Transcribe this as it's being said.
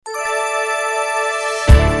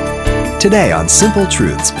Today on Simple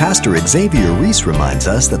Truths, Pastor Xavier Reese reminds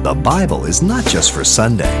us that the Bible is not just for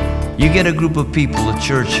Sunday. You get a group of people, a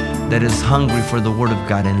church that is hungry for the Word of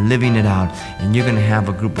God and living it out, and you're going to have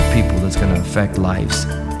a group of people that's going to affect lives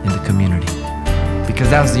in the community. Because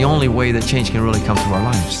that's the only way that change can really come to our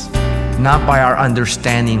lives. Not by our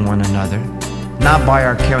understanding one another, not by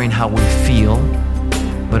our caring how we feel,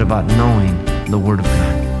 but about knowing the Word of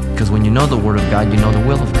God. Because when you know the Word of God, you know the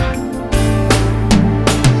will of God.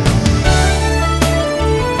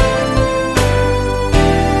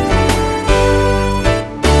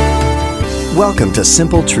 Welcome to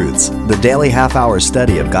Simple Truths, the daily half-hour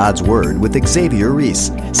study of God's Word with Xavier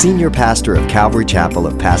Reese, Senior Pastor of Calvary Chapel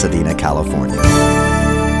of Pasadena, California.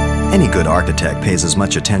 Any good architect pays as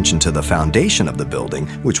much attention to the foundation of the building,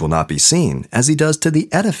 which will not be seen, as he does to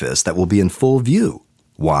the edifice that will be in full view.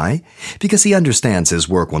 Why? Because he understands his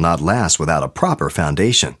work will not last without a proper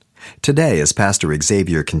foundation. Today, as Pastor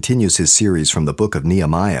Xavier continues his series from the book of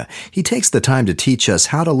Nehemiah, he takes the time to teach us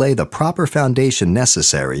how to lay the proper foundation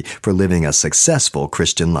necessary for living a successful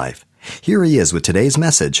Christian life. Here he is with today's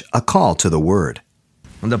message, A Call to the Word.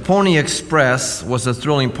 The Pony Express was a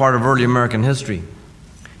thrilling part of early American history.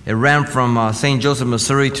 It ran from St. Joseph,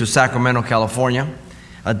 Missouri to Sacramento, California,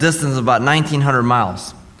 a distance of about 1,900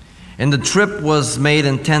 miles. And the trip was made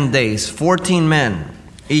in 10 days. 14 men,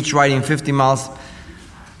 each riding 50 miles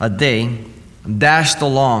a day, dashed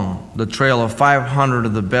along the trail of 500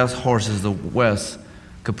 of the best horses the West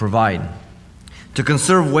could provide. To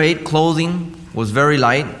conserve weight, clothing was very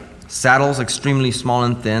light, saddles extremely small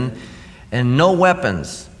and thin, and no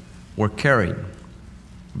weapons were carried.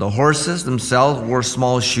 The horses themselves wore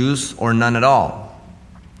small shoes or none at all.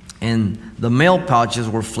 And the mail pouches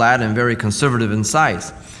were flat and very conservative in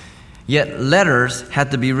size. Yet letters had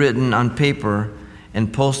to be written on paper,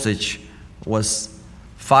 and postage was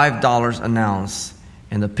 $5 an ounce,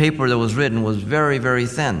 and the paper that was written was very, very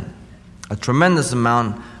thin. A tremendous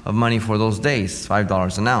amount of money for those days,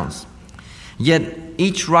 $5 an ounce. Yet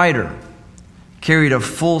each rider carried a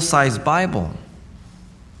full-size Bible.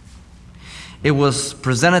 It was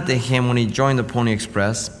presented to him when he joined the Pony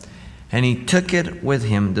Express, and he took it with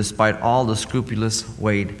him despite all the scrupulous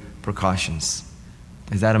weight precautions.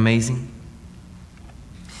 Is that amazing?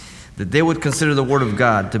 That they would consider the Word of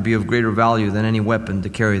God to be of greater value than any weapon to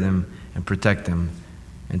carry them and protect them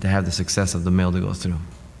and to have the success of the mail to go through.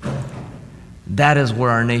 That is where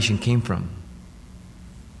our nation came from.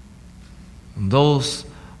 And those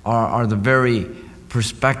are the very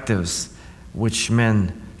perspectives which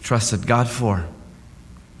men trusted God for.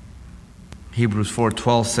 Hebrews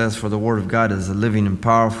 4:12 says, "For the Word of God is living and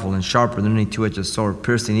powerful and sharper than any two-edged sword,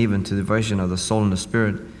 piercing even to the division of the soul and the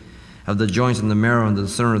spirit, of the joints and the marrow, and the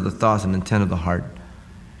discerner of the thoughts and intent of the heart."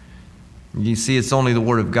 You see, it's only the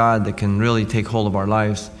Word of God that can really take hold of our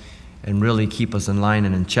lives and really keep us in line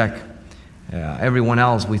and in check. Everyone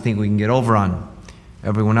else we think we can get over on.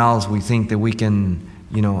 Everyone else we think that we can,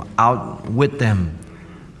 outwit them.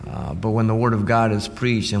 But when the Word of God is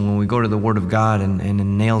preached, and when we go to the Word of God and it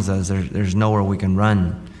nails us, there's nowhere we can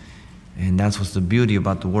run. And that's what's the beauty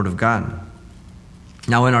about the Word of God.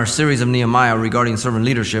 Now, in our series of Nehemiah regarding servant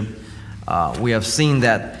leadership, we have seen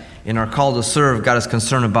that in our call to serve, God is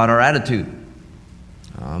concerned about our attitude.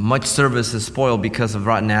 Much service is spoiled because of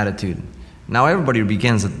rotten attitude. Now, everybody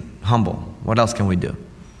begins humble. What else can we do?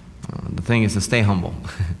 The thing is to stay humble,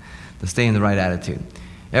 to stay in the right attitude.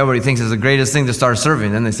 Everybody thinks it's the greatest thing to start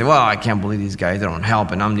serving. Then they say, well, I can't believe these guys, they don't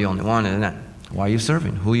help, and I'm the only one. And that. Why are you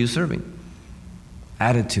serving? Who are you serving?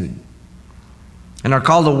 Attitude. In our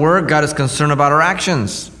call to work, God is concerned about our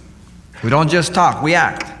actions. We don't just talk, we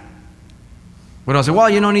act. We don't say, well,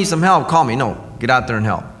 you don't need some help, call me. No, get out there and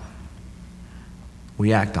help.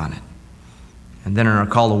 We act on it. And then in our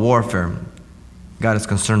call to warfare, God is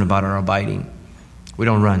concerned about our abiding. We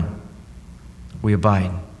don't run. We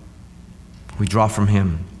abide. We draw from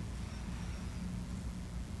Him.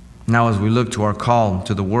 Now, as we look to our call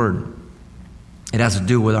to the Word, it has to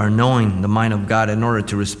do with our knowing the mind of God in order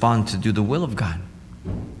to respond to do the will of God.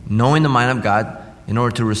 Knowing the mind of God in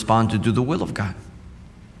order to respond to do the will of God.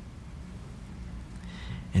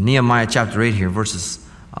 In Nehemiah chapter 8 here, verses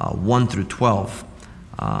 1 through 12,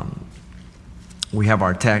 we have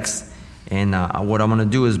our text. And what I'm going to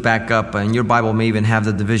do is back up, and your Bible may even have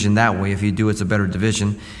the division that way. If you do, it's a better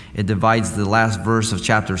division. It divides the last verse of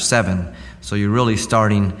chapter 7. So you're really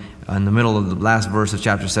starting in the middle of the last verse of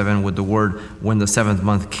chapter 7 with the word, when the seventh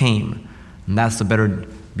month came. And that's the better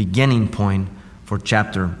beginning point for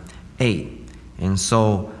chapter 8. And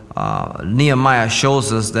so Nehemiah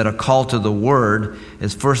shows us that a call to the Word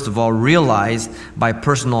is first of all realized by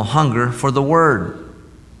personal hunger for the Word.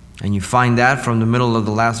 And you find that from the middle of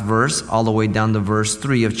the last verse all the way down to verse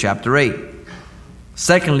 3 of chapter 8.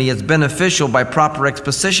 Secondly, it's beneficial by proper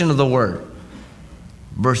exposition of the word,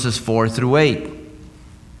 verses 4 through 8.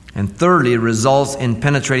 And thirdly, it results in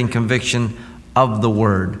penetrating conviction of the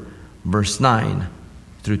word, verse 9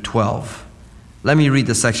 through 12. Let me read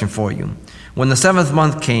the section for you. When the 7th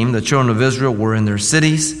month came, the children of Israel were in their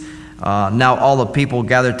cities. Now all the people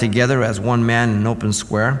gathered together as one man in an open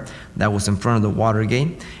square that was in front of the water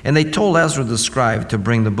gate. And they told Ezra the scribe to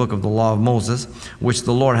bring the book of the law of Moses, which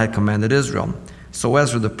the Lord had commanded Israel. So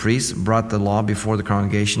Ezra the priest brought the law before the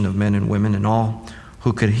congregation of men and women and all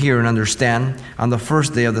who could hear and understand on the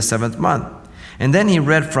first day of the 7th month. And then he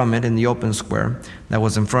read from it in the open square that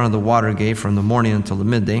was in front of the water gate from the morning until the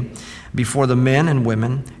midday, before the men and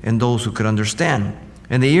women and those who could understand.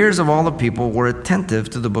 And the ears of all the people were attentive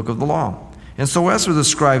to the book of the law. And so Ezra the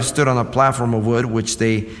scribe stood on a platform of wood, which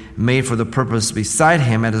they made for the purpose. Beside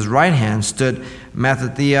him at his right hand stood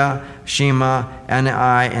Mattithiah, Shema,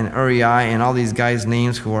 Anai, and Uriah, and all these guys'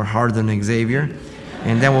 names who are harder than Xavier.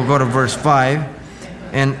 And then we'll go to verse 5.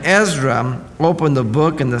 And Ezra opened the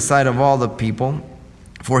book in the sight of all the people,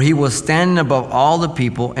 for he was standing above all the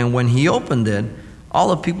people, and when he opened it, all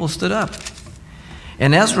the people stood up.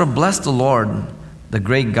 And Ezra blessed the Lord, the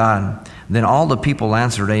great God. Then all the people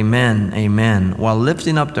answered, Amen, Amen, while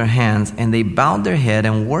lifting up their hands, and they bowed their head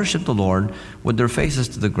and worshipped the Lord with their faces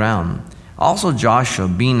to the ground. Also Joshua,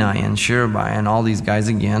 Bani, and Sherebiah, and all these guys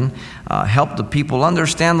again, helped the people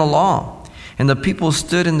understand the law. And the people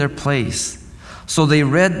stood in their place. So they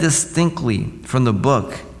read distinctly from the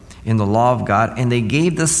book in the law of God, and they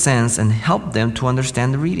gave the sense and helped them to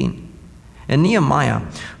understand the reading. And Nehemiah,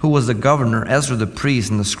 who was the governor, Ezra the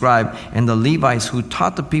priest and the scribe, and the Levites who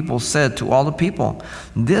taught the people, said to all the people,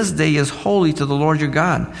 This day is holy to the Lord your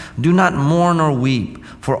God. Do not mourn or weep,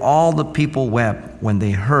 for all the people wept when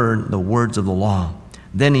they heard the words of the law.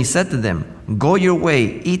 Then he said to them, Go your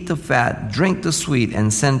way, eat the fat, drink the sweet,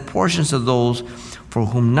 and send portions to those for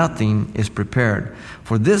whom nothing is prepared.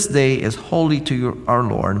 For this day is holy to our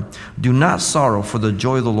Lord. Do not sorrow, for the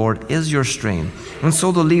joy of the Lord is your strength. And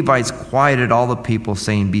so the Levites quieted all the people,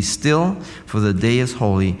 saying, Be still, for the day is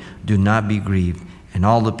holy. Do not be grieved. And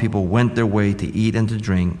all the people went their way to eat and to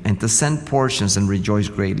drink, and to send portions and rejoice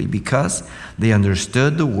greatly, because they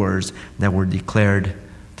understood the words that were declared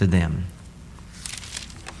to them.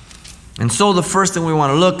 And so the first thing we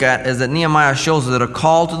want to look at is that Nehemiah shows that a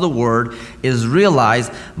call to the word is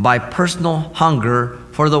realized by personal hunger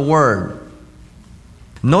for the word.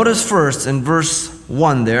 Notice first in verse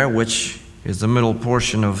 1 there, which is the middle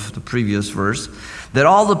portion of the previous verse, that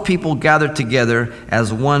all the people gathered together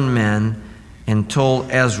as one man and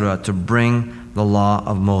told Ezra to bring the law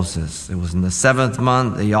of Moses. It was in the 7th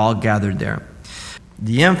month, they all gathered there.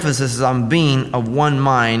 The emphasis is on being of one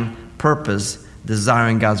mind, purpose,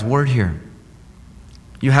 desiring God's word here.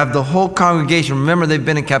 You have the whole congregation. Remember, they've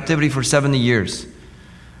been in captivity for 70 years.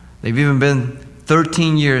 They've even been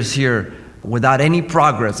 13 years here without any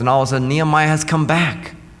progress. And all of a sudden, Nehemiah has come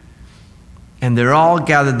back. And they're all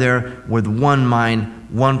gathered there with one mind,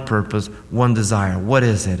 one purpose, one desire. What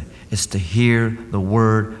is it? It's to hear the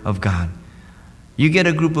word of God. You get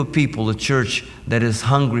a group of people, a church that is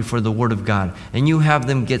hungry for the Word of God, and you have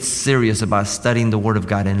them get serious about studying the Word of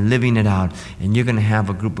God and living it out, and you're going to have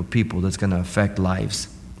a group of people that's going to affect lives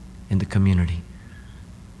in the community.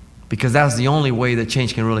 Because that's the only way that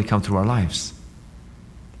change can really come through our lives.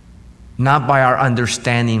 Not by our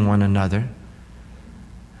understanding one another,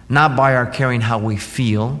 not by our caring how we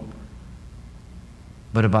feel,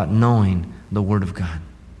 but about knowing the Word of God.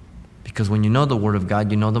 Because when you know the Word of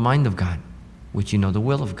God, you know the mind of God, which you know the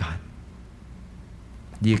will of God.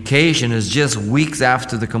 The occasion is just weeks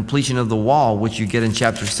after the completion of the wall, which you get in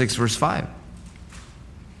chapter 6, verse 5.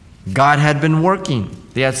 God had been working.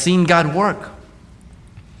 They had seen God work.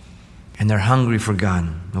 And they're hungry for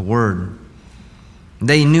God, the Word.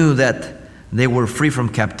 They knew that they were free from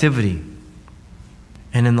captivity.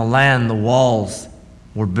 And in the land, the walls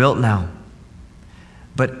were built now.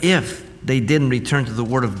 But if they didn't return to the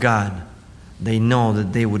Word of God, they know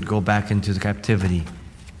that they would go back into the captivity,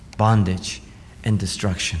 bondage, and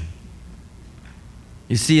destruction.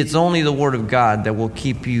 You see, it's only the Word of God that will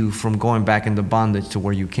keep you from going back into bondage to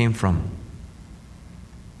where you came from.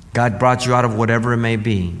 God brought you out of whatever it may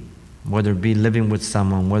be, whether it be living with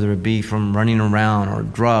someone, whether it be from running around, or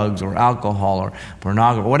drugs, or alcohol, or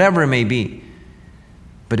pornography, whatever it may be.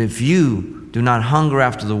 But if you do not hunger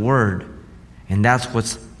after the Word, and that's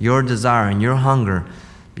what's your desire and your hunger,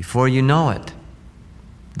 before you know it,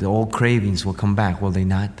 the old cravings will come back, will they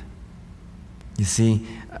not? You see,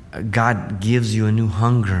 God gives you a new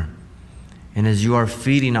hunger. And as you are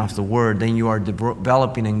feeding off the Word, then you are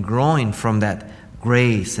developing and growing from that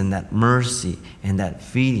grace and that mercy and that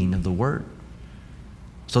feeding of the Word.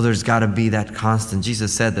 So there's got to be that constant.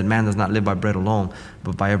 Jesus said that man does not live by bread alone,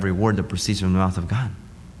 but by every word that proceeds from the mouth of God.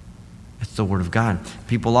 It's the Word of God.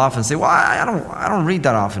 People often say, well, I don't read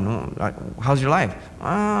that often. How's your life?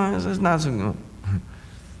 It's not so good.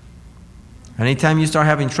 Anytime you start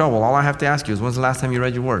having trouble, all I have to ask you is, when's the last time you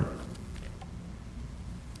read your Word?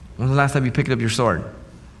 When's the last time you picked up your sword?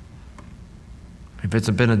 If it's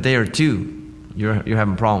been a day or two, you're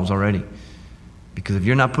having problems already. Because if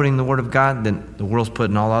you're not putting the Word of God, then the world's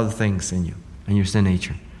putting all other things in you and your sin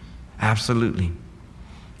nature. Absolutely.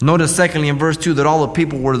 Notice secondly in verse 2 that all the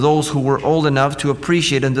people were those who were old enough to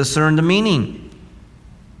appreciate and discern the meaning.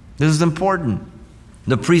 This is important.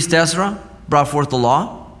 The priest Ezra brought forth the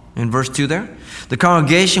law in verse 2 there. The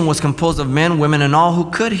congregation was composed of men, women, and all who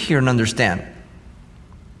could hear and understand.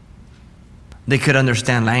 They could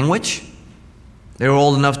understand language. They were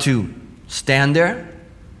old enough to stand there.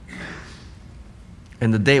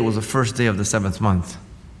 And the day was the first day of the 7th month.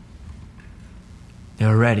 They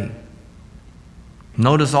were ready.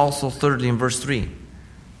 Notice also, thirdly, in verse 3,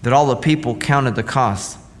 that all the people counted the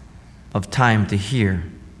cost of time to hear,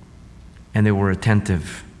 and they were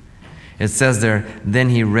attentive. It says there, then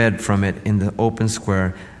he read from it in the open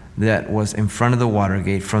square that was in front of the water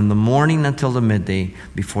gate from the morning until the midday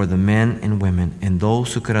before the men and women, and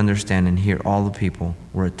those who could understand and hear, all the people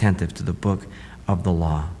were attentive to the book of the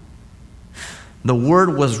law. The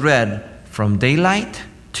word was read from daylight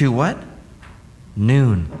to what?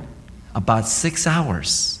 Noon. About 6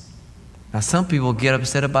 hours. Now some people get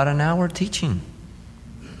upset about an hour teaching.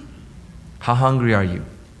 How hungry are you?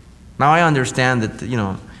 Now I understand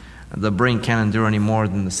that, the brain can't endure any more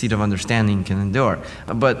than the seat of understanding can endure.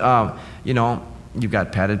 But, you've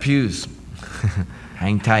got padded pews.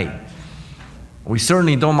 Hang tight. We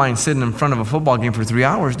certainly don't mind sitting in front of a football game for 3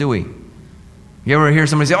 hours, do we? You ever hear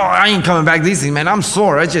somebody say, I ain't coming back these things, man. I'm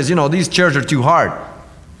sore. It's just, these chairs are too hard.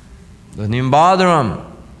 Doesn't even bother them.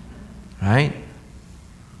 Right?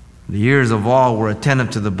 The ears of all were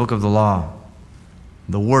attentive to the book of the law.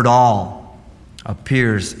 The word all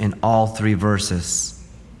appears in all 3 verses.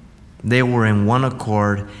 They were in one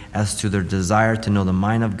accord as to their desire to know the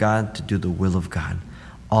mind of God, to do the will of God.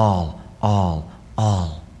 All.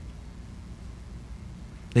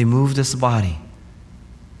 They moved as a body.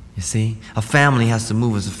 You see? A family has to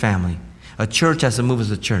move as a family. A church has to move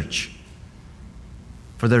as a church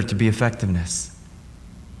for there to be effectiveness.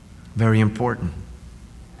 Very important.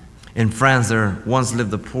 In France, there once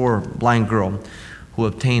lived a poor blind girl who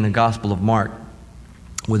obtained the Gospel of Mark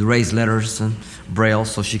with raised letters and braille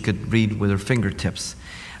so she could read with her fingertips.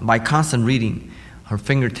 By constant reading, her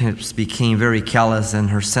fingertips became very callous and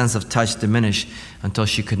her sense of touch diminished until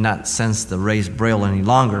she could not sense the raised braille any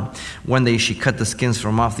longer. One day she cut the skins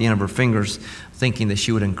from off the end of her fingers, thinking that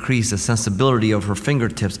she would increase the sensibility of her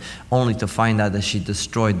fingertips, only to find out that she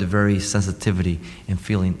destroyed the very sensitivity and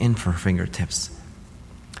feeling in her fingertips.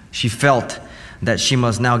 She felt that she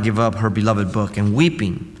must now give up her beloved book, and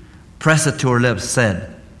weeping, pressed it to her lips,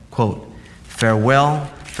 said, quote, farewell,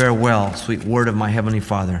 farewell, sweet word of my heavenly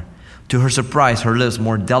Father. To her surprise, her lips,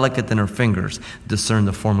 more delicate than her fingers, discerned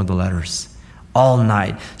the form of the letters. All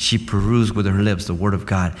night she perused with her lips the word of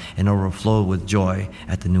God and overflowed with joy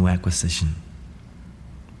at the new acquisition.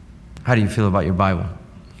 How do you feel about your Bible?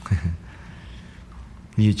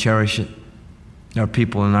 Do you cherish it? There are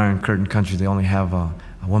people in Iron Curtain country, they only have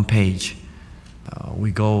one page.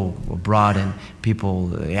 We go abroad and people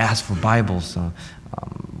they ask for Bibles.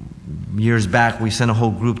 Years back, we sent a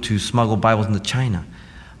whole group to smuggle Bibles into China.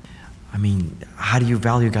 I mean, how do you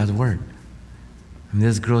value God's Word? I mean,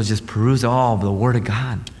 this girl just perused all the Word of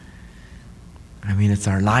God. I mean, it's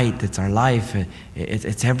our light, it's our life,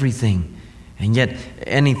 it's everything. And yet,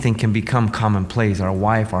 anything can become commonplace. Our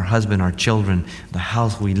wife, our husband, our children, the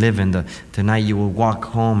house we live in. Tonight you will walk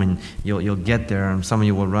home and you'll get there, and some of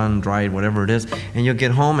you will run, drive, whatever it is, and you'll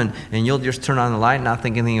get home and you'll just turn on the light, not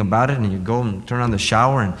think anything about it, and you go and turn on the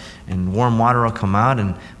shower and warm water will come out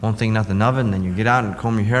and won't think nothing of it, and then you get out and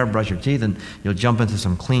comb your hair, brush your teeth, and you'll jump into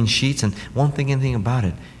some clean sheets and won't think anything about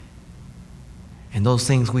it. And those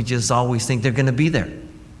things we just always think they're going to be there.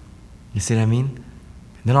 You see what I mean?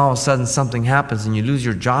 Then all of a sudden something happens and you lose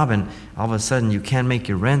your job, and all of a sudden you can't make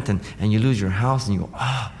your rent, and you lose your house, and you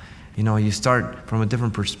go, you start from a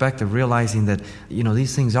different perspective, realizing that,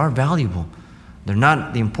 these things are valuable. They're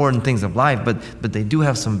not the important things of life, but they do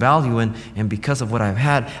have some value, and because of what I've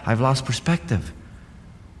had, I've lost perspective.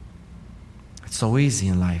 It's so easy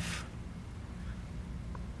in life.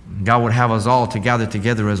 God would have us all to gather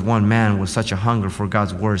together as one man with such a hunger for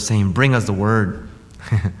God's word, saying, bring us the word.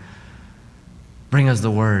 Bring us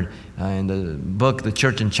the word. In the book, The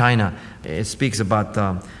Church in China, it speaks about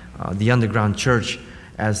the underground church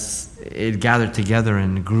as it gathered together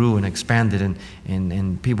and grew and expanded,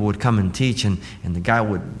 and people would come and teach, and the guy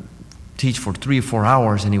would teach for 3 or 4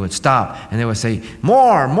 hours, and he would stop, and they would say,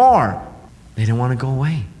 more, more. They didn't want to go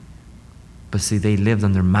away. But see, they lived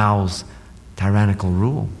under Mao's tyrannical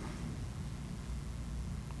rule.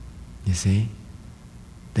 You see?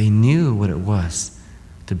 They knew what it was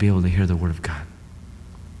to be able to hear the Word of God.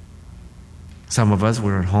 Some of us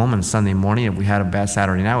were at home on Sunday morning, if we had a bad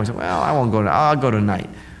Saturday night, we said, well, I won't go, I'll go tonight.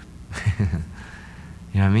 You know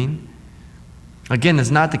what I mean? Again,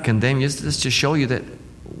 it's not to condemn you, it's just to show you that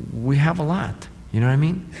we have a lot. You know what I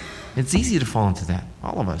mean? It's easy to fall into that,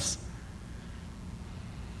 all of us.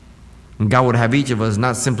 And God would have each of us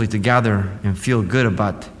not simply to gather and feel good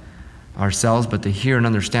about ourselves, but to hear and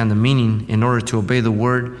understand the meaning in order to obey the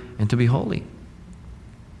word and to be holy.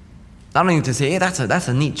 Not only to say, hey, that's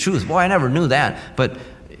a neat truth. Boy, I never knew that. But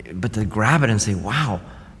to grab it and say, wow,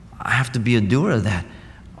 I have to be a doer of that.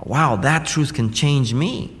 Wow, that truth can change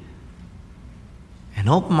me. And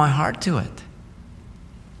open my heart to it.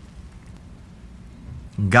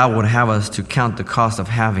 God would have us to count the cost of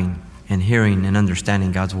having and hearing and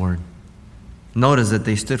understanding God's word. Notice that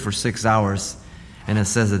they stood for 6 hours, and it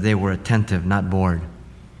says that they were attentive, not bored.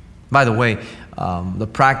 By the way, the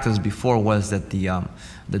practice before was that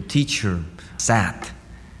the teacher sat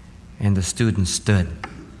and the students stood.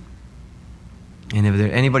 And if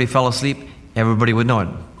anybody fell asleep, everybody would know it.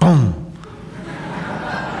 Boom!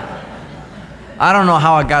 I don't know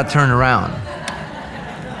how it got turned around.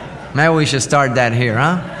 Maybe we should start that here,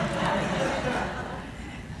 huh?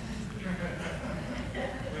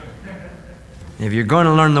 If you're going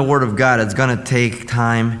to learn the Word of God, it's going to take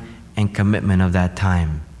time and commitment of that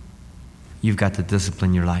time. You've got to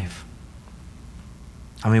discipline your life.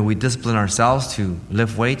 I mean, we discipline ourselves to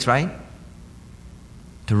lift weights, right?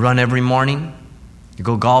 To run every morning, to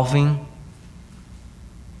go golfing,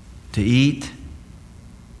 to eat.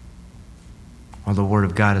 Or the Word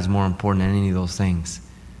of God is more important than any of those things.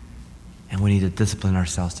 And we need to discipline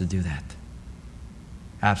ourselves to do that.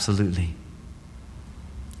 Absolutely.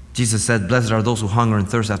 Jesus said, blessed are those who hunger and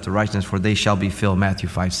thirst after righteousness, for they shall be filled. Matthew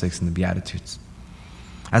 5:6 in the Beatitudes.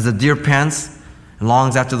 As the deer pants and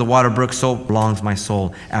longs after the water brook, so longs my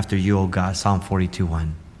soul after you, O God. Psalm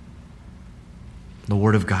 42:1. The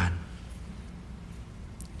Word of God.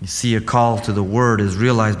 You see, a call to the Word is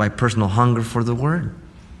realized by personal hunger for the Word.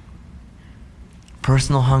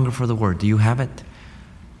 Personal hunger for the Word. Do you have it?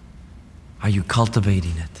 Are you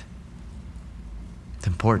cultivating it? It's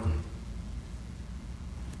important.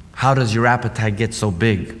 How does your appetite get so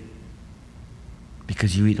big?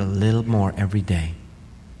 Because you eat a little more every day.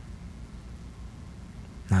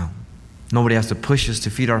 Now, nobody has to push us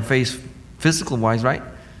to feed our face physical-wise, right?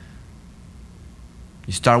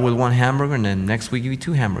 You start with 1 hamburger, and then next week you eat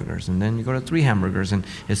 2 hamburgers, and then you go to 3 hamburgers, and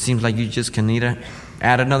it seems like you just can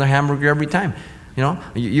add another hamburger every time. You know,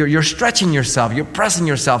 you're stretching yourself, you're pressing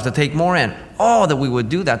yourself to take more in. Oh, that we would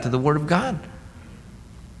do that to the Word of God.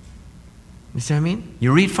 You see what I mean?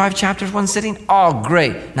 You read 5 chapters one sitting? Oh,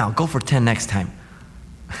 great. Now go for 10 next time.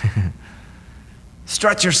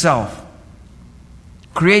 Stretch yourself.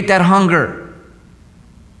 Create that hunger.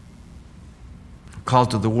 A call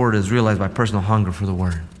to the Word is realized by personal hunger for the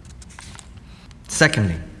Word.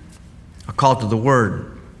 Secondly, a call to the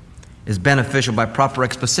Word is beneficial by proper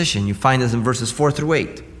exposition. You find this in verses 4 through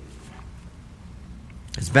 8.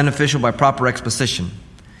 It's beneficial by proper exposition.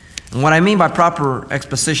 And what I mean by proper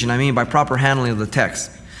exposition, I mean by proper handling of the text,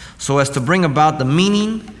 so as to bring about the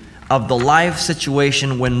meaning of the life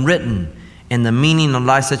situation when written, and the meaning of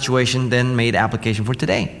life situation then made application for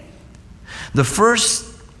today. The first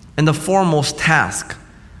and the foremost task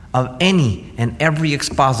of any and every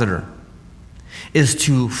expositor is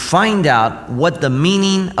to find out what the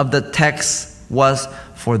meaning of the text was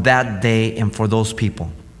for that day and for those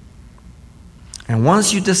people. And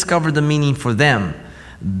once you discover the meaning for them,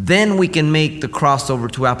 then we can make the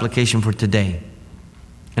crossover to application for today.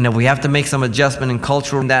 And if we have to make some adjustment in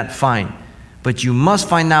culture, that fine. But you must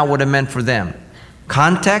find out what it meant for them.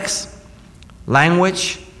 Context,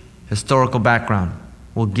 language, historical background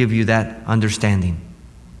will give you that understanding.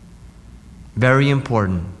 Very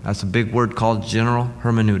important. That's a big word called general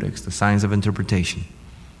hermeneutics, the science of interpretation.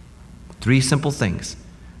 3 simple things.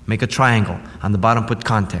 Make a triangle. On the bottom put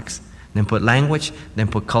context. Then put language. Then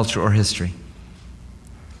put culture or history.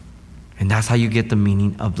 And that's how you get the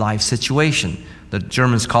meaning of life situation. The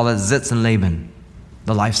Germans call it Sitz und Leben.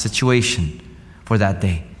 The life situation for that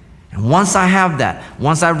day. And once I have that,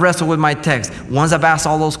 once I've wrestled with my text, once I've asked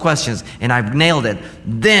all those questions and I've nailed it,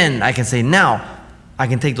 then I can say, now I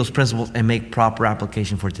can take those principles and make proper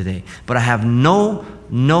application for today. But I have no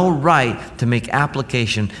right to make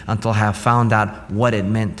application until I have found out what it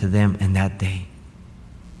meant to them in that day.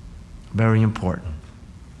 Very important.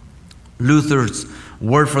 Luther's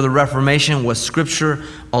word for the Reformation was Scripture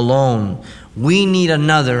alone. We need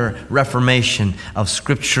another Reformation of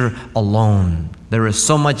Scripture alone. There is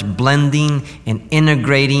so much blending and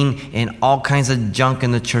integrating and all kinds of junk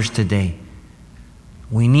in the church today.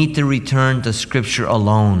 We need to return to Scripture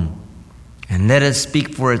alone and let it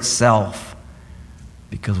speak for itself,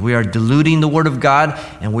 because we are diluting the Word of God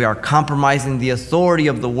and we are compromising the authority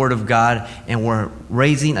of the Word of God, and we're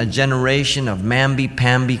raising a generation of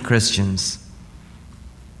mamby-pamby Christians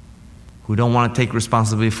who don't want to take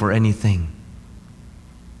responsibility for anything.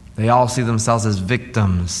 They all see themselves as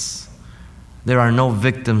victims. There are no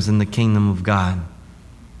victims in the kingdom of God.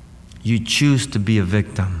 You choose to be a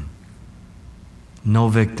victim. No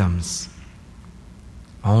victims.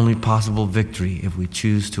 Only possible victory if we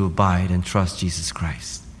choose to abide and trust Jesus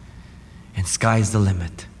Christ. And sky's the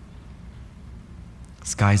limit.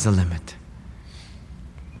 Sky's the limit.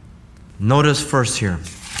 Notice first here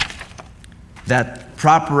that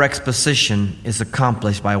proper exposition is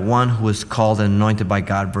accomplished by one who is called and anointed by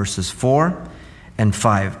God. Verses 4 and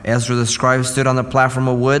 5. Ezra the scribe stood on the platform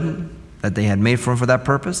of wood that they had made for him for that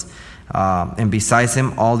purpose. And besides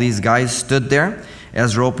him, all these guys stood there.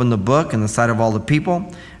 Ezra opened the book in the sight of all the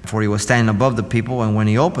people, for he was standing above the people, and when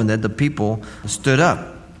he opened it, the people stood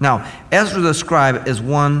up. Now, Ezra the scribe is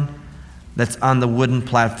one that's on the wooden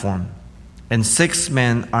platform, and 6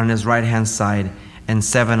 men are on his right-hand side, and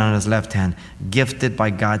 7 on his left hand, gifted by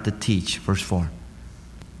God to teach. Verse 4.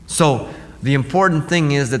 So, the important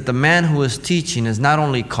thing is that the man who is teaching is not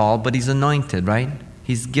only called, but he's anointed, right?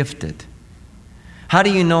 He's gifted. How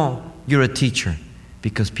do you know you're a teacher?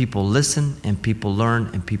 Because people listen and people learn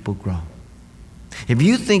and people grow. If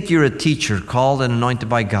you think you're a teacher called and anointed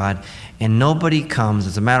by God and nobody comes,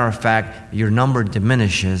 as a matter of fact, your number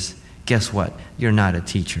diminishes, guess what? You're not a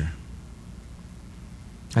teacher.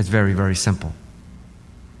 That's very, very simple.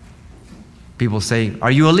 People say, are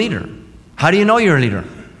you a leader? How do you know you're a leader?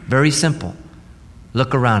 Very simple.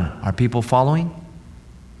 Look around. Are people following?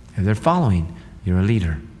 If they're following, you're a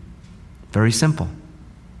leader. Very simple.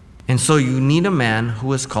 And so you need a man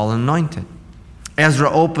who is called and anointed. Ezra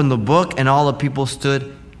opened the book and all the people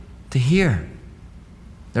stood to hear.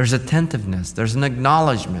 There's attentiveness. There's an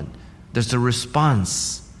acknowledgement. There's a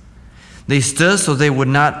response. They stood so they would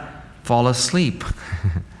not fall asleep.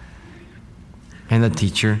 And the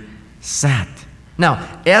teacher sat.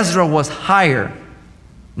 Now, Ezra was higher,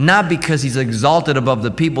 not because he's exalted above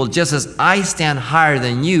the people, just as I stand higher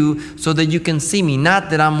than you so that you can see me. Not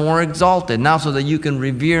that I'm more exalted, not so that you can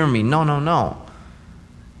revere me. No.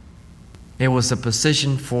 It was a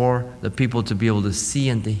position for the people to be able to see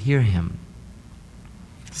and to hear him.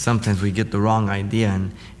 Sometimes we get the wrong idea,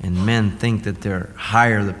 and men think that they're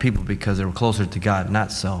higher than people because they're closer to God. Not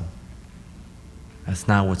so. That's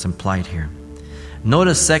not what's implied here.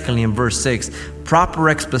 Notice secondly in verse 6, proper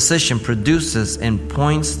exposition produces and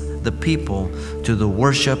points the people to the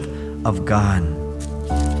worship of God.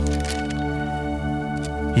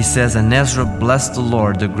 He says, and Ezra blessed the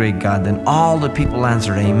Lord, the great God. Then all the people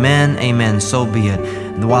answered, Amen, amen, so be it.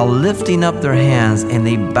 And while lifting up their hands, and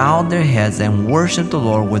they bowed their heads and worshiped the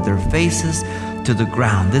Lord with their faces to the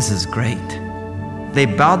ground. This is great. They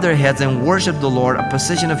bowed their heads and worshiped the Lord, a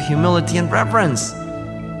position of humility and reverence.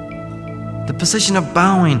 The position of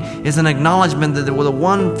bowing is an acknowledgement that the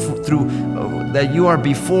one that you are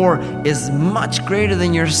before is much greater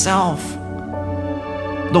than yourself.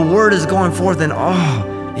 The word is going forth, and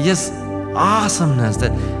it's just awesomeness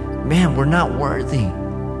that, man, we're not worthy.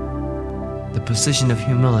 The position of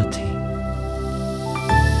humility.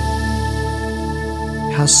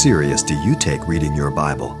 How serious do you take reading your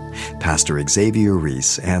Bible? Pastor Xavier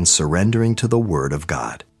Reese and surrendering to the Word of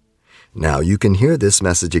God. Now, you can hear this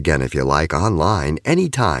message again if you like online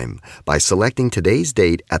anytime by selecting today's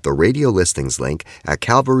date at the radio listings link at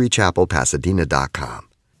calvarychapelpasadena.com.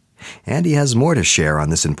 And he has more to share on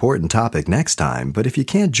this important topic next time, but if you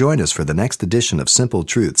can't join us for the next edition of Simple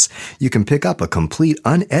Truths, you can pick up a complete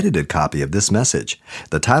unedited copy of this message.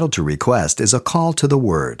 The title to request is A Call to the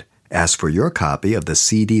Word. Ask for your copy of the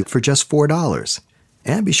CD for just $4.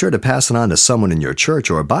 And be sure to pass it on to someone in your church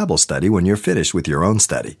or Bible study when you're finished with your own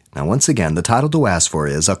study. Now, once again, the title to ask for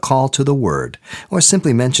is A Call to the Word, or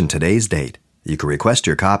simply mention today's date. You can request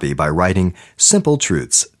your copy by writing Simple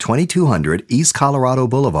Truths, 2200 East Colorado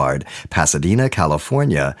Boulevard, Pasadena,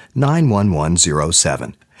 California,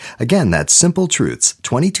 91107. Again, that's Simple Truths,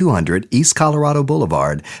 2200 East Colorado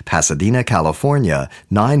Boulevard, Pasadena, California,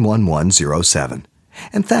 91107.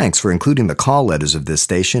 And thanks for including the call letters of this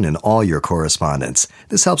station in all your correspondence.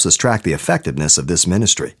 This helps us track the effectiveness of this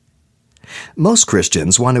ministry. Most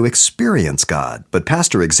Christians want to experience God, but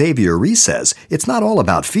Pastor Xavier Reese says it's not all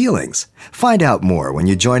about feelings. Find out more when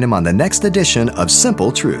you join him on the next edition of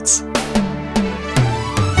Simple Truths.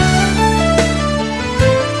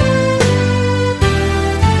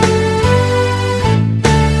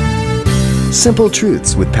 Simple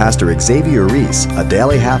Truths with Pastor Xavier Reese, a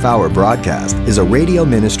daily half-hour broadcast, is a radio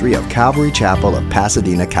ministry of Calvary Chapel of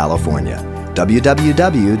Pasadena, California.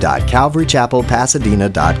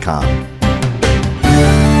 www.calvarychapelpasadena.com.